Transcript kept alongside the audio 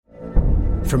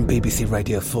From BBC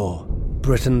Radio 4,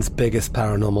 Britain's biggest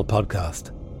paranormal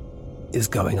podcast is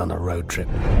going on a road trip.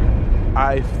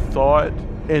 I thought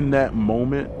in that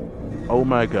moment, oh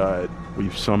my God,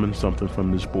 we've summoned something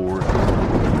from this board.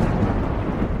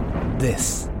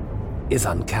 This is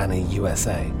Uncanny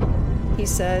USA. He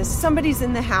says, somebody's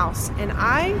in the house, and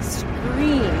I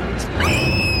screamed.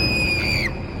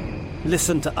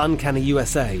 Listen to Uncanny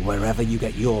USA wherever you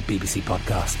get your BBC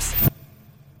podcasts,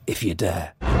 if you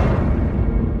dare.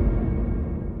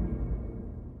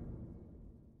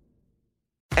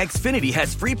 Xfinity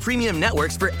has free premium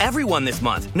networks for everyone this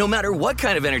month, no matter what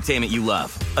kind of entertainment you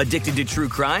love. Addicted to true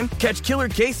crime? Catch killer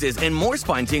cases and more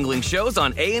spine-tingling shows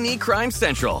on A&E Crime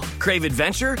Central. Crave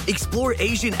adventure? Explore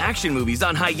Asian action movies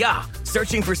on Hi-Ya.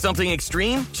 Searching for something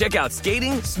extreme? Check out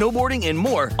skating, snowboarding, and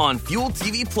more on Fuel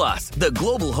TV Plus, the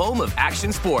global home of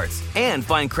action sports. And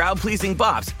find crowd-pleasing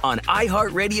bops on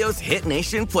iHeartRadio's Hit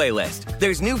Nation playlist.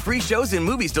 There's new free shows and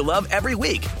movies to love every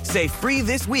week. Say free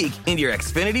this week in your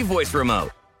Xfinity voice remote.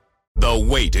 The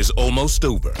wait is almost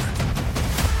over.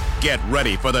 Get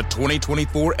ready for the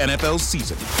 2024 NFL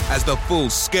season as the full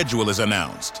schedule is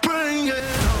announced. Bring it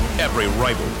on. Every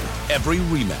rivalry, every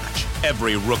rematch,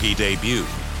 every rookie debut,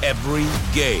 every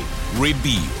game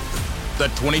revealed. The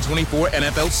 2024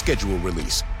 NFL schedule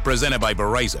release, presented by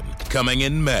Verizon, coming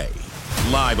in May.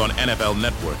 Live on NFL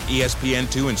Network,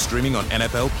 ESPN2, and streaming on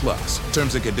NFL Plus.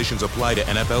 Terms and conditions apply to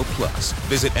NFL Plus.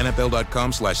 Visit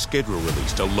NFL.com/schedule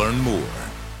release to learn more.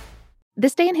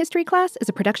 This Day in History class is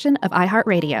a production of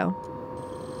iHeartRadio.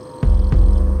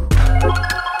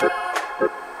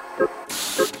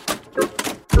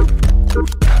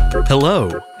 Hello,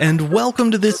 and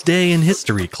welcome to This Day in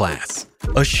History class,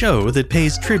 a show that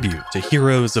pays tribute to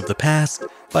heroes of the past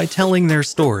by telling their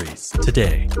stories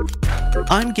today.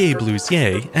 I'm Gabe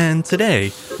Lucier, and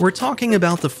today we're talking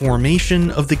about the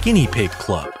formation of the Guinea Pig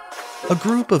Club, a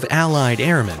group of Allied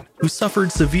airmen who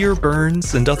suffered severe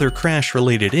burns and other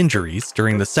crash-related injuries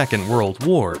during the Second World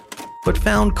War, but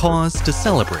found cause to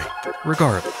celebrate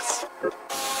regardless.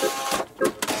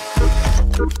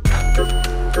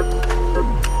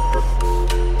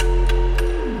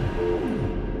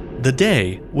 The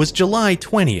day was July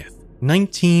 20th,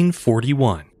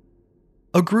 1941.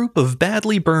 A group of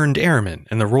badly burned airmen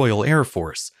in the Royal Air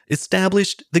Force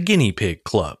established the Guinea Pig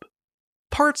Club.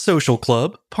 Part social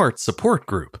club, part support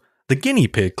group, the Guinea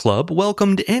Pig Club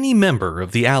welcomed any member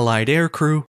of the Allied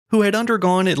aircrew who had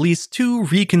undergone at least 2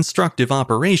 reconstructive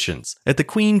operations at the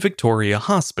Queen Victoria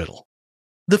Hospital.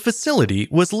 The facility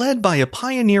was led by a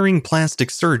pioneering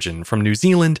plastic surgeon from New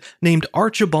Zealand named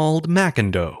Archibald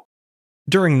McIndoe.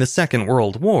 During the Second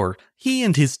World War, he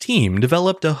and his team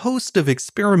developed a host of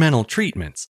experimental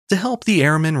treatments to help the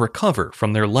airmen recover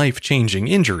from their life-changing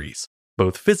injuries,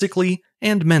 both physically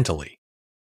and mentally.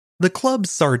 The club's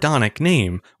sardonic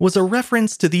name was a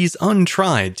reference to these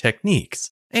untried techniques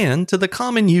and to the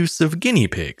common use of guinea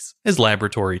pigs as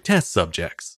laboratory test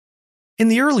subjects. In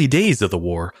the early days of the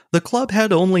war, the club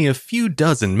had only a few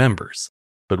dozen members,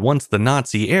 but once the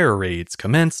Nazi air raids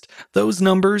commenced, those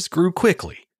numbers grew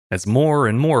quickly as more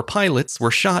and more pilots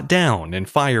were shot down in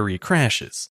fiery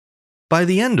crashes. By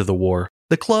the end of the war,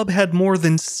 the club had more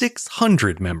than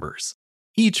 600 members,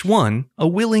 each one a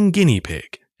willing guinea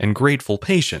pig and grateful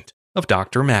patient of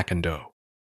Dr. McIndoe.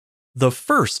 The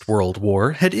First World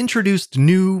War had introduced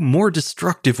new, more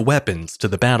destructive weapons to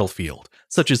the battlefield,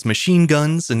 such as machine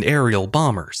guns and aerial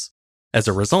bombers. As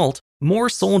a result, more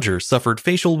soldiers suffered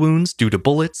facial wounds due to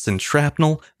bullets and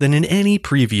shrapnel than in any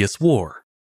previous war.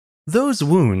 Those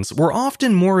wounds were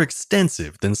often more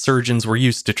extensive than surgeons were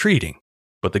used to treating,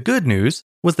 but the good news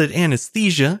was that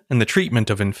anesthesia and the treatment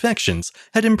of infections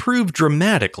had improved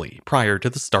dramatically prior to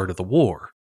the start of the war.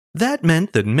 That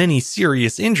meant that many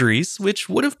serious injuries, which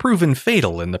would have proven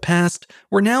fatal in the past,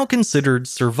 were now considered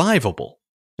survivable,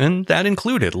 and that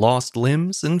included lost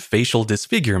limbs and facial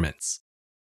disfigurements.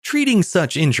 Treating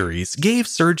such injuries gave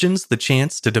surgeons the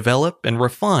chance to develop and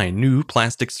refine new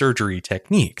plastic surgery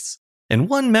techniques, and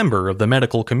one member of the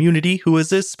medical community who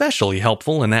was especially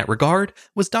helpful in that regard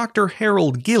was Dr.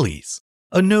 Harold Gillies,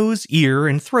 a nose, ear,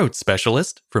 and throat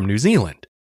specialist from New Zealand.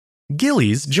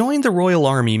 Gillies joined the Royal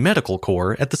Army Medical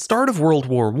Corps at the start of World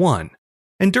War I,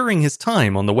 and during his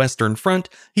time on the Western Front,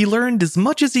 he learned as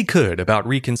much as he could about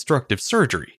reconstructive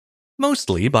surgery,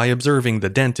 mostly by observing the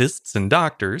dentists and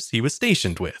doctors he was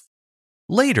stationed with.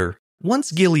 Later,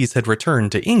 once Gillies had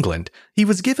returned to England, he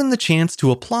was given the chance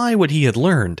to apply what he had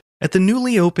learned at the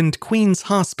newly opened Queen's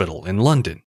Hospital in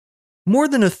London. More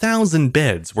than 1,000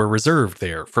 beds were reserved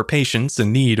there for patients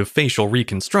in need of facial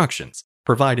reconstructions,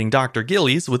 providing Dr.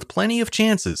 Gillies with plenty of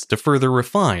chances to further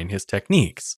refine his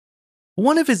techniques.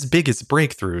 One of his biggest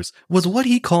breakthroughs was what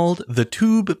he called the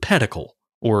tube pedicle,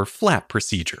 or flap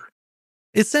procedure.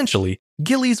 Essentially,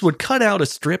 Gillies would cut out a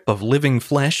strip of living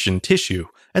flesh and tissue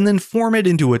and then form it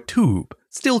into a tube,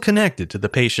 still connected to the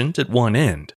patient at one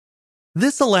end.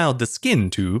 This allowed the skin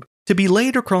tube to be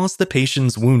laid across the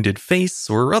patient's wounded face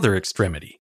or other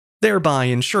extremity, thereby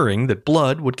ensuring that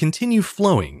blood would continue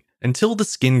flowing until the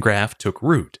skin graft took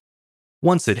root.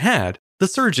 Once it had, the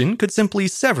surgeon could simply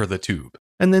sever the tube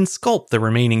and then sculpt the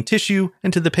remaining tissue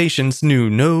into the patient's new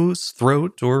nose,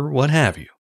 throat, or what have you.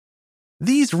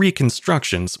 These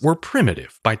reconstructions were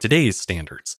primitive by today's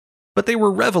standards, but they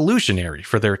were revolutionary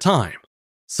for their time.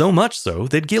 So much so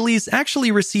that Gillies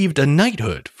actually received a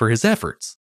knighthood for his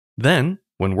efforts. Then,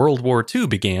 when World War II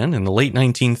began in the late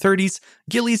 1930s,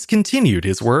 Gillies continued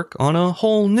his work on a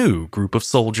whole new group of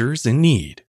soldiers in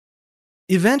need.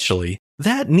 Eventually,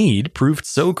 that need proved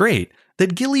so great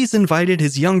that Gillies invited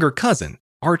his younger cousin,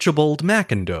 Archibald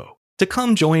Macindoe, to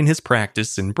come join his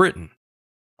practice in Britain.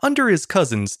 Under his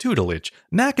cousin's tutelage,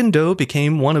 Macindoe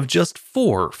became one of just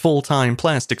 4 full-time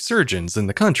plastic surgeons in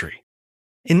the country.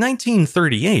 In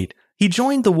 1938, he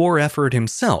joined the war effort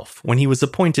himself when he was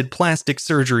appointed plastic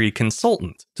surgery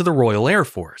consultant to the Royal Air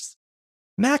Force.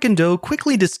 Macindoe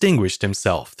quickly distinguished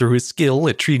himself through his skill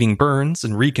at treating burns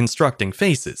and reconstructing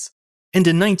faces, and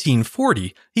in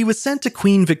 1940 he was sent to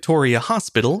Queen Victoria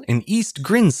Hospital in East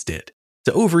Grinstead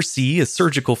to oversee a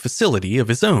surgical facility of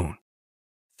his own.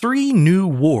 3 new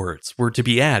wards were to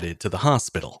be added to the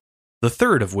hospital, the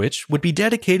third of which would be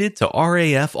dedicated to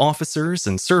RAF officers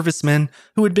and servicemen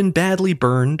who had been badly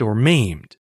burned or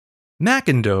maimed.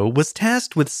 Macindoe was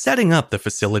tasked with setting up the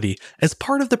facility as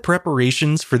part of the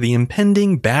preparations for the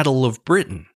impending Battle of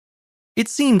Britain. It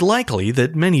seemed likely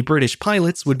that many British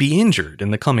pilots would be injured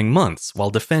in the coming months while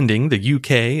defending the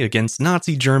UK against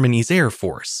Nazi Germany's air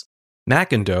force.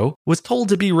 Macindoe was told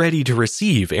to be ready to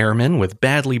receive airmen with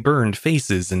badly burned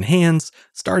faces and hands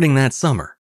starting that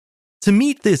summer. To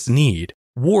meet this need,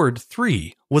 Ward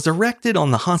 3 was erected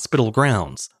on the hospital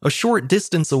grounds, a short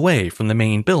distance away from the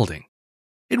main building.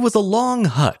 It was a long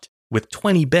hut with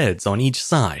 20 beds on each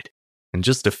side, and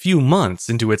just a few months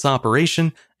into its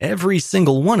operation, every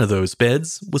single one of those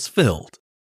beds was filled.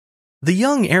 The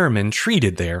young airmen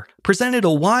treated there presented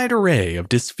a wide array of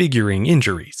disfiguring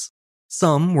injuries.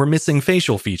 Some were missing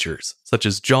facial features, such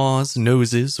as jaws,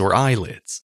 noses, or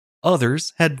eyelids.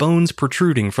 Others had bones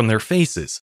protruding from their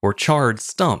faces, or charred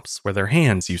stumps where their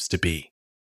hands used to be.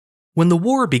 When the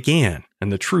war began and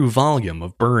the true volume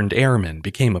of burned airmen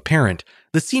became apparent,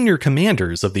 the senior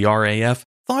commanders of the RAF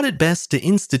thought it best to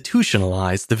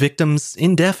institutionalize the victims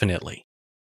indefinitely.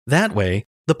 That way,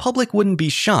 the public wouldn't be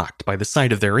shocked by the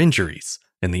sight of their injuries,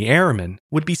 and the airmen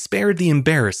would be spared the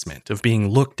embarrassment of being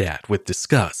looked at with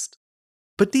disgust.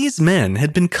 But these men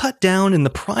had been cut down in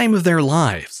the prime of their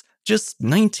lives, just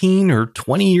 19 or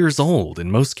 20 years old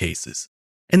in most cases,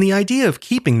 and the idea of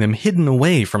keeping them hidden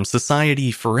away from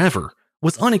society forever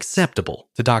was unacceptable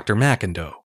to Dr.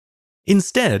 Macindoe.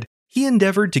 Instead, he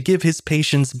endeavored to give his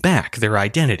patients back their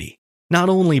identity, not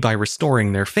only by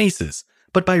restoring their faces,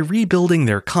 but by rebuilding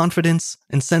their confidence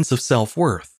and sense of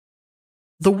self-worth.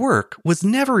 The work was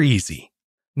never easy.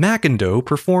 Macindoe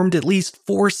performed at least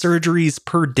 4 surgeries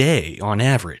per day on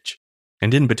average,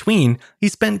 and in between, he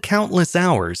spent countless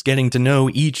hours getting to know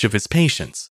each of his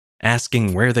patients,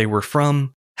 asking where they were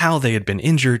from, how they had been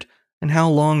injured, and how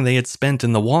long they had spent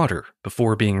in the water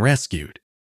before being rescued.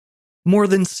 More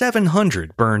than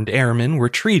 700 burned airmen were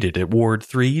treated at Ward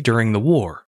 3 during the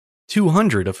war,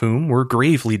 200 of whom were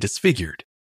gravely disfigured.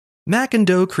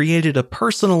 Macindoe created a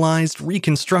personalized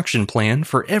reconstruction plan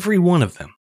for every one of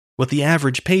them, with the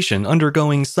average patient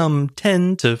undergoing some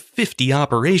 10 to 50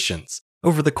 operations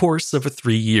over the course of a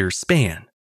 3-year span.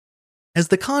 As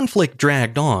the conflict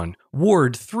dragged on,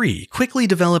 Ward 3 quickly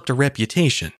developed a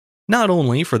reputation, not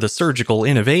only for the surgical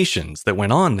innovations that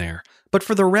went on there, but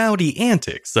for the rowdy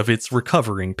antics of its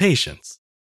recovering patients.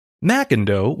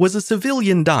 Macindoe was a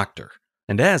civilian doctor,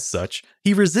 and as such,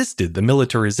 he resisted the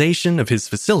militarization of his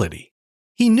facility.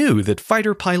 He knew that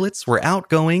fighter pilots were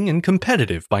outgoing and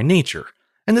competitive by nature,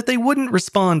 and that they wouldn't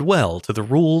respond well to the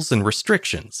rules and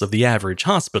restrictions of the average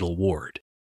hospital ward.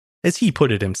 As he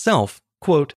put it himself,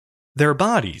 quote, "Their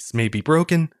bodies may be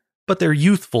broken, but their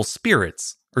youthful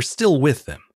spirits are still with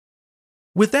them."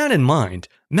 With that in mind,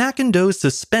 Macindoe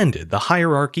suspended the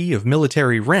hierarchy of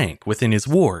military rank within his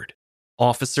ward.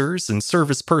 Officers and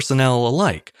service personnel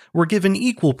alike were given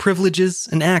equal privileges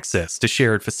and access to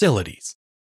shared facilities.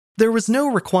 There was no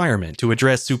requirement to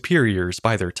address superiors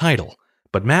by their title,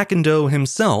 but Macindoe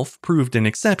himself proved an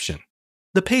exception.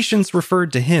 The patients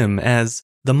referred to him as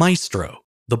the maestro,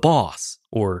 the boss,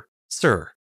 or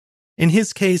sir. In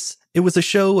his case, it was a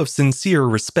show of sincere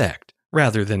respect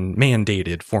rather than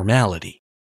mandated formality.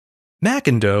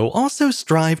 McIndoe also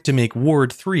strived to make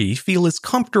Ward 3 feel as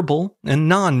comfortable and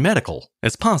non-medical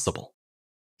as possible.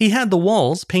 He had the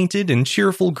walls painted in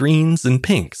cheerful greens and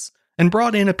pinks, and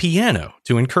brought in a piano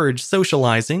to encourage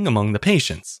socializing among the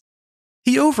patients.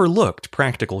 He overlooked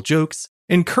practical jokes,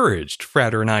 encouraged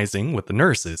fraternizing with the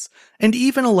nurses, and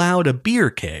even allowed a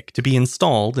beer keg to be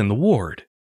installed in the ward.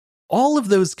 All of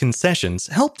those concessions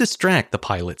helped distract the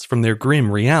pilots from their grim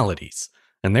realities,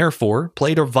 and therefore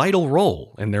played a vital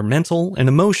role in their mental and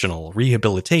emotional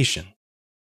rehabilitation.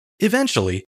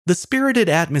 Eventually, the spirited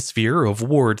atmosphere of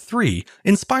Ward 3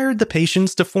 inspired the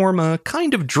patients to form a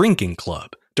kind of drinking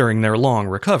club during their long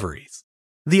recoveries.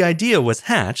 The idea was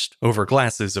hatched, over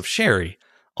glasses of sherry,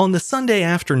 on the Sunday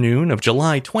afternoon of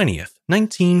July 20th,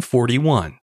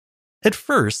 1941. At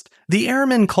first, the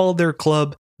airmen called their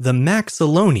club the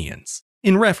Maxillonians,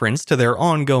 in reference to their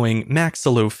ongoing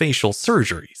maxillofacial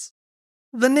surgeries.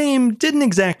 The name didn't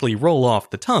exactly roll off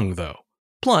the tongue, though.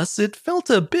 Plus, it felt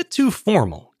a bit too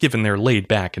formal, given their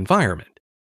laid-back environment.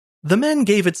 The men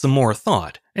gave it some more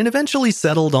thought, and eventually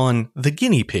settled on the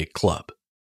Guinea Pig Club.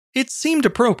 It seemed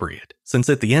appropriate, since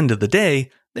at the end of the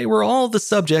day, they were all the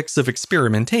subjects of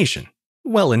experimentation,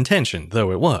 well-intentioned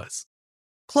though it was.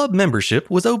 Club membership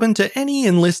was open to any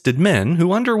enlisted men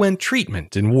who underwent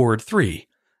treatment in Ward 3,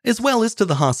 as well as to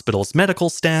the hospital's medical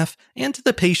staff and to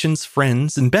the patient's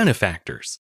friends and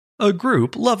benefactors, a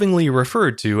group lovingly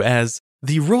referred to as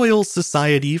the Royal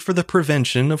Society for the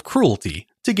Prevention of Cruelty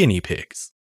to Guinea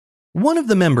Pigs. One of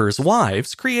the members'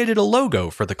 wives created a logo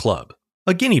for the club,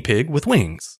 a guinea pig with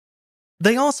wings.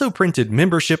 They also printed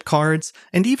membership cards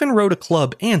and even wrote a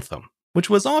club anthem, which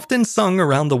was often sung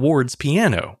around the ward's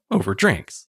piano over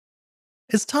drinks.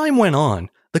 As time went on,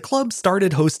 the club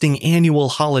started hosting annual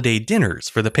holiday dinners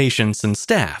for the patients and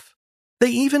staff. They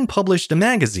even published a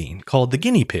magazine called The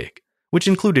Guinea Pig, which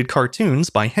included cartoons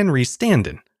by Henry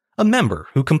Standen, a member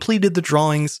who completed the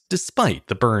drawings despite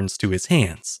the burns to his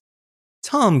hands.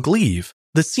 Tom Gleave,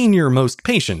 the senior-most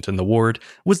patient in the ward,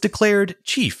 was declared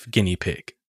chief guinea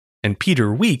pig, and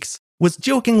Peter Weeks was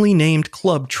jokingly named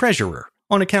club treasurer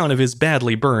on account of his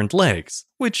badly burned legs,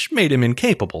 which made him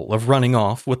incapable of running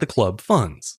off with the club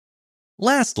funds.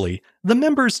 Lastly, the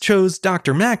members chose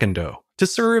Dr. McIndoe to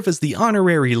serve as the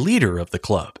honorary leader of the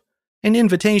club, an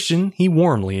invitation he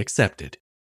warmly accepted.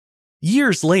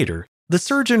 Years later, the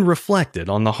surgeon reflected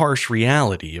on the harsh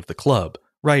reality of the club,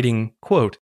 writing,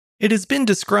 quote, "It has been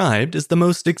described as the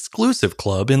most exclusive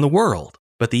club in the world,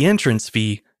 but the entrance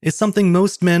fee is something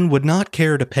most men would not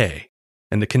care to pay,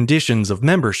 and the conditions of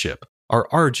membership are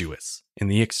arduous in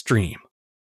the extreme."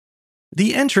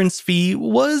 The entrance fee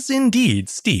was indeed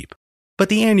steep, but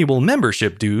the annual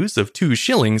membership dues of 2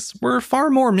 shillings were far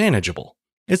more manageable,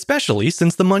 especially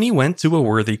since the money went to a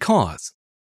worthy cause.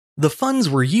 The funds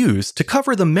were used to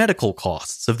cover the medical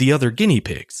costs of the other guinea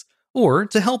pigs, or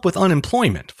to help with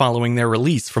unemployment following their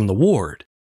release from the ward.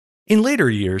 In later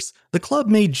years, the club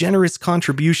made generous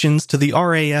contributions to the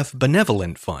RAF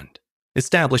Benevolent Fund,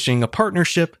 establishing a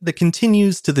partnership that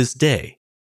continues to this day.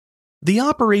 The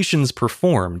operations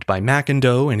performed by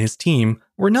McIndoe and his team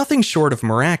were nothing short of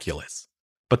miraculous,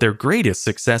 but their greatest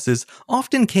successes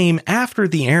often came after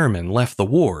the airmen left the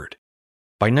ward.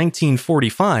 By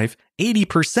 1945,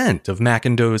 80% of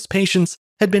McIndoe's patients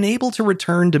had been able to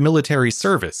return to military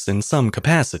service in some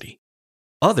capacity.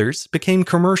 Others became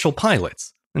commercial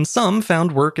pilots, and some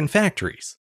found work in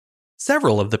factories.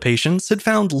 Several of the patients had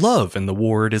found love in the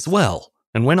ward as well,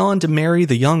 and went on to marry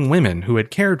the young women who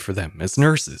had cared for them as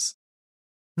nurses.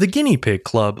 The Guinea Pig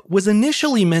Club was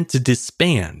initially meant to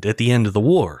disband at the end of the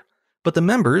war, but the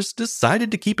members decided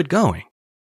to keep it going.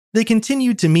 They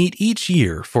continued to meet each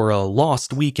year for a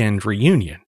lost weekend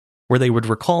reunion, where they would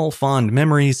recall fond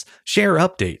memories, share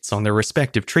updates on their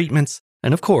respective treatments,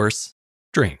 and of course,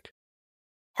 drink.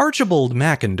 Archibald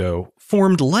McIndoe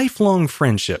formed lifelong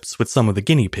friendships with some of the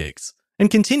guinea pigs,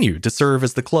 and continued to serve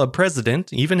as the club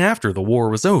president even after the war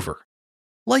was over.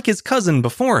 Like his cousin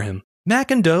before him,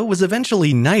 McIndoe was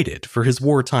eventually knighted for his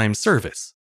wartime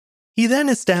service. He then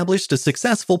established a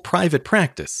successful private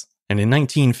practice, and in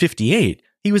 1958,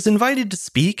 he was invited to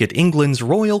speak at England's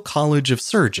Royal College of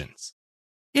Surgeons.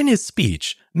 In his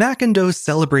speech, McIndoe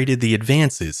celebrated the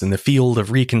advances in the field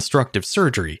of reconstructive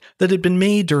surgery that had been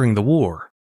made during the war.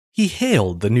 He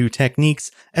hailed the new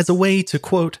techniques as a way to,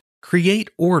 quote, "create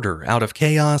order out of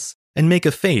chaos and make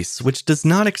a face which does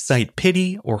not excite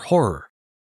pity or horror.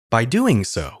 By doing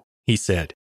so," he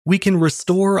said, "we can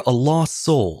restore a lost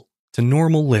soul to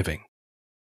normal living."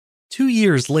 2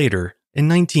 years later, in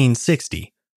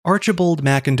 1960, Archibald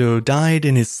McIndoe died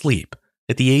in his sleep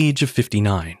at the age of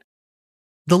 59.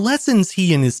 The lessons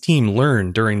he and his team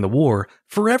learned during the war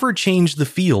forever changed the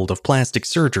field of plastic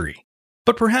surgery.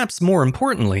 But perhaps more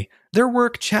importantly, their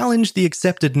work challenged the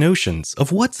accepted notions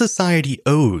of what society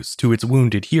owes to its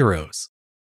wounded heroes.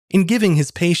 In giving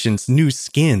his patients new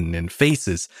skin and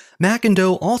faces,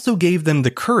 McIndoe also gave them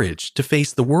the courage to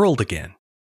face the world again,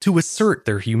 to assert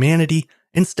their humanity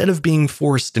instead of being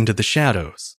forced into the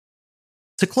shadows.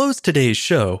 To close today's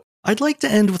show, I'd like to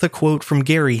end with a quote from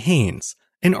Gary Haynes,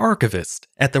 an archivist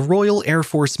at the Royal Air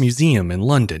Force Museum in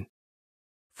London.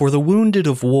 "For the wounded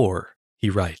of war," he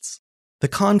writes, "the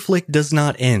conflict does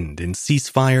not end in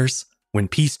ceasefires, when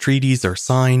peace treaties are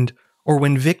signed, or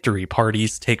when victory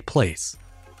parties take place.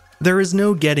 There is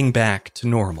no getting back to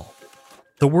normal.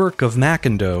 The work of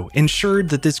McIndoe ensured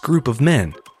that this group of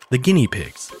men, the guinea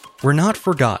pigs, were not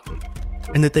forgotten,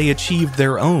 and that they achieved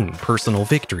their own personal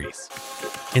victories.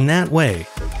 In that way,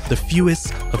 the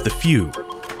fewest of the few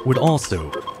would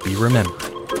also be remembered."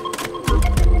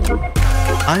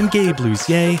 I'm Gabe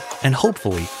Luzier, and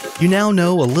hopefully, you now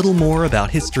know a little more about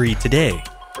history today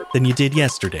than you did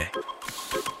yesterday.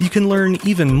 You can learn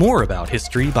even more about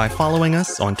history by following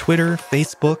us on Twitter,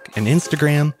 Facebook, and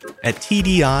Instagram at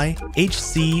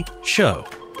TDIHC Show.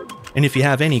 And if you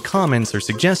have any comments or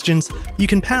suggestions, you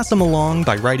can pass them along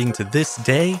by writing to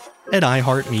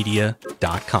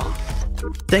thisday@iheartmedia.com.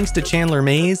 Thanks to Chandler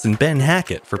Mays and Ben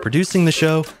Hackett for producing the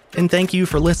show, and thank you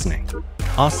for listening.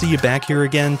 I'll see you back here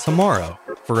again tomorrow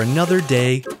for another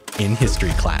day in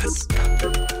history class.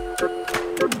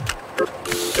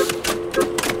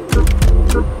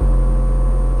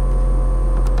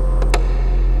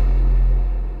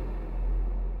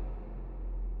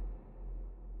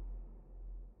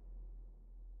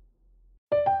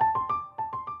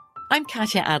 I'm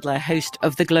Katya Adler, host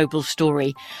of The Global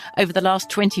Story. Over the last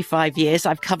 25 years,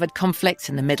 I've covered conflicts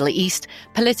in the Middle East,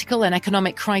 political and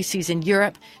economic crises in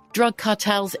Europe, drug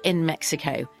cartels in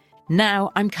Mexico.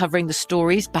 Now I'm covering the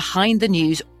stories behind the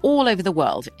news all over the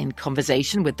world in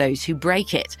conversation with those who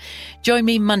break it. Join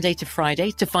me Monday to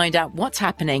Friday to find out what's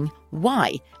happening,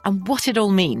 why, and what it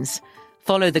all means.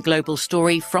 Follow The Global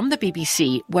Story from the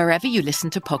BBC wherever you listen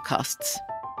to podcasts.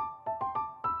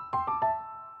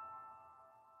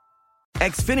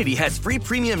 Xfinity has free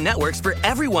premium networks for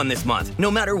everyone this month,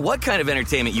 no matter what kind of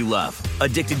entertainment you love.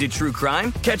 Addicted to true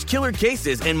crime? Catch killer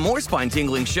cases and more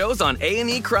spine-tingling shows on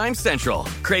A&E Crime Central.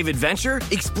 Crave adventure?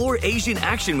 Explore Asian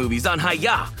action movies on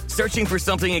Hi-Ya. Searching for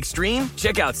something extreme?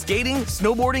 Check out skating,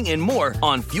 snowboarding, and more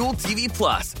on Fuel TV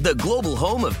Plus, the global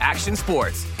home of action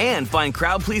sports. And find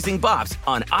crowd-pleasing bops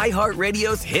on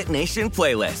iHeartRadio's Hit Nation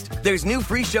playlist. There's new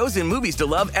free shows and movies to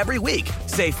love every week.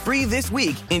 Say free this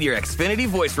week in your Xfinity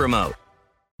voice remote.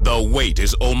 The wait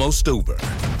is almost over.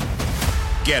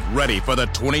 Get ready for the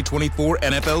 2024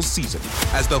 NFL season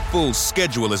as the full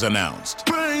schedule is announced.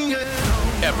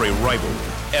 Every rivalry,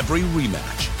 every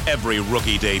rematch, every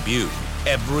rookie debut,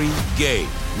 every game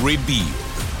revealed.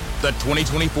 The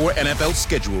 2024 NFL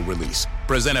schedule release,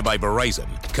 presented by Verizon,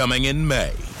 coming in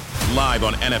May. Live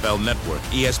on NFL Network,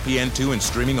 ESPN2, and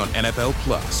streaming on NFL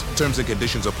Plus. Terms and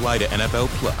conditions apply to NFL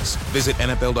Plus. Visit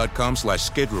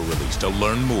NFL.com/schedule release to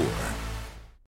learn more.